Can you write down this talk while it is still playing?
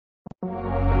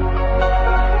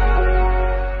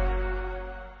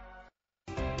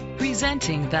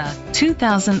Presenting the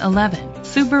 2011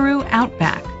 Subaru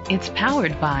Outback. It's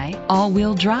powered by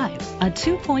all-wheel drive, a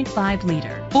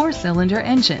 2.5-liter four-cylinder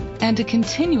engine, and a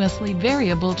continuously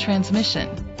variable transmission.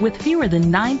 With fewer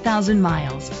than 9,000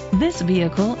 miles, this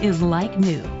vehicle is like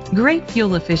new. Great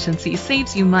fuel efficiency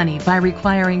saves you money by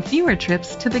requiring fewer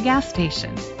trips to the gas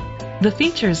station. The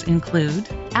features include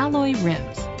alloy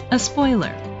rims, a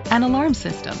spoiler, an alarm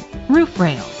system, roof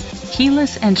rails,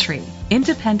 keyless entry,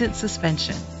 independent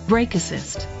suspension, brake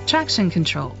assist, traction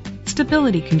control,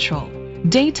 stability control,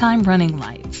 daytime running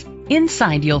lights.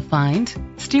 Inside you'll find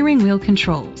steering wheel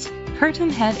controls, curtain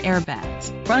head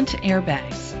airbags, front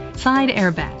airbags,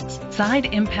 side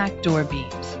impact door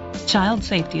beams, child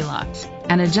safety locks,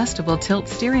 an adjustable tilt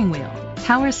steering wheel,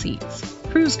 power seats,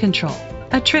 cruise control,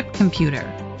 a trip computer.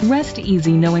 Rest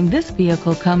easy knowing this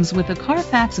vehicle comes with a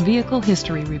Carfax Vehicle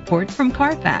History Report from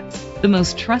Carfax, the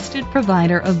most trusted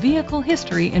provider of vehicle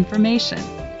history information.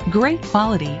 Great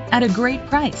quality at a great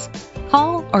price.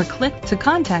 Call or click to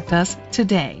contact us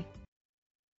today.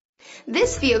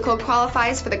 This vehicle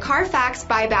qualifies for the Carfax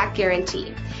buyback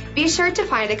guarantee. Be sure to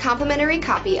find a complimentary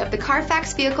copy of the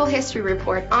Carfax Vehicle History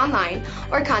Report online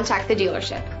or contact the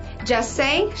dealership. Just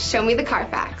say, "Show me the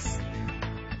Carfax."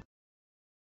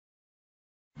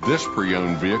 This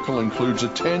pre-owned vehicle includes a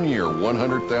 10-year,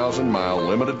 100,000-mile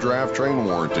limited drivetrain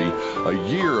warranty, a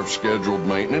year of scheduled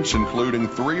maintenance including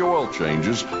 3 oil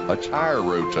changes, a tire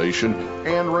rotation,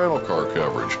 and rental car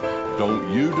coverage.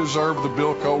 Don't you deserve the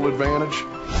Bill Cole advantage?